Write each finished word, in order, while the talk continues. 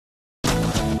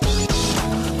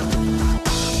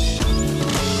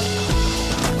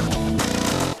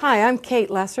Hi, I'm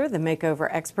Kate Lesser, the makeover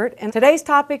expert, and today's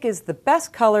topic is the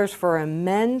best colors for a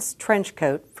men's trench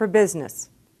coat for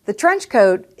business. The trench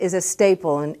coat is a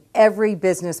staple in every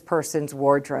business person's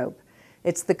wardrobe.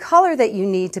 It's the color that you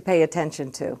need to pay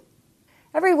attention to.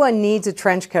 Everyone needs a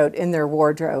trench coat in their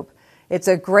wardrobe. It's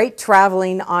a great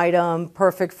traveling item,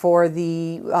 perfect for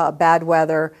the bad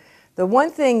weather. The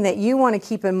one thing that you want to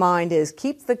keep in mind is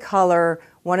keep the color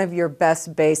one of your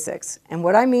best basics. And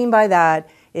what I mean by that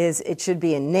is it should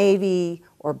be a navy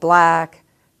or black,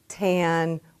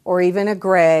 tan, or even a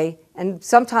gray, and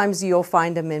sometimes you'll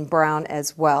find them in brown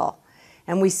as well.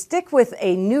 And we stick with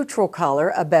a neutral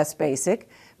color, a best basic,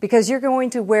 because you're going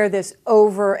to wear this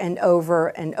over and over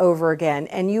and over again,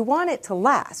 and you want it to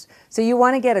last. So you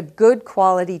want to get a good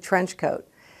quality trench coat.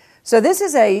 So this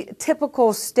is a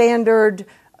typical standard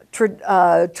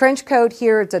trench coat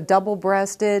here. It's a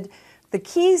double-breasted. The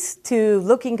keys to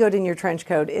looking good in your trench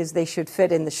coat is they should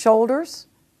fit in the shoulders.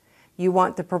 You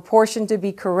want the proportion to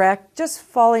be correct, just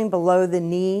falling below the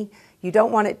knee. You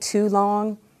don't want it too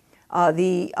long.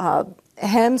 The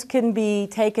hems can be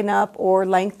taken up or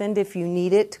lengthened if you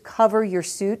need it to cover your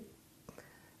suit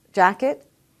jacket.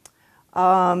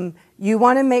 You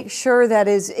want to make sure that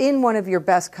is in one of your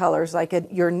best colors, like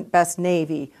your best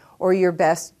navy or your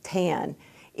best tan.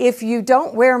 If you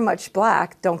don't wear much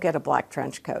black, don't get a black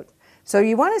trench coat. So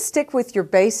you want to stick with your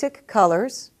basic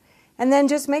colors and then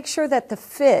just make sure that the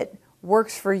fit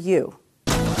works for you.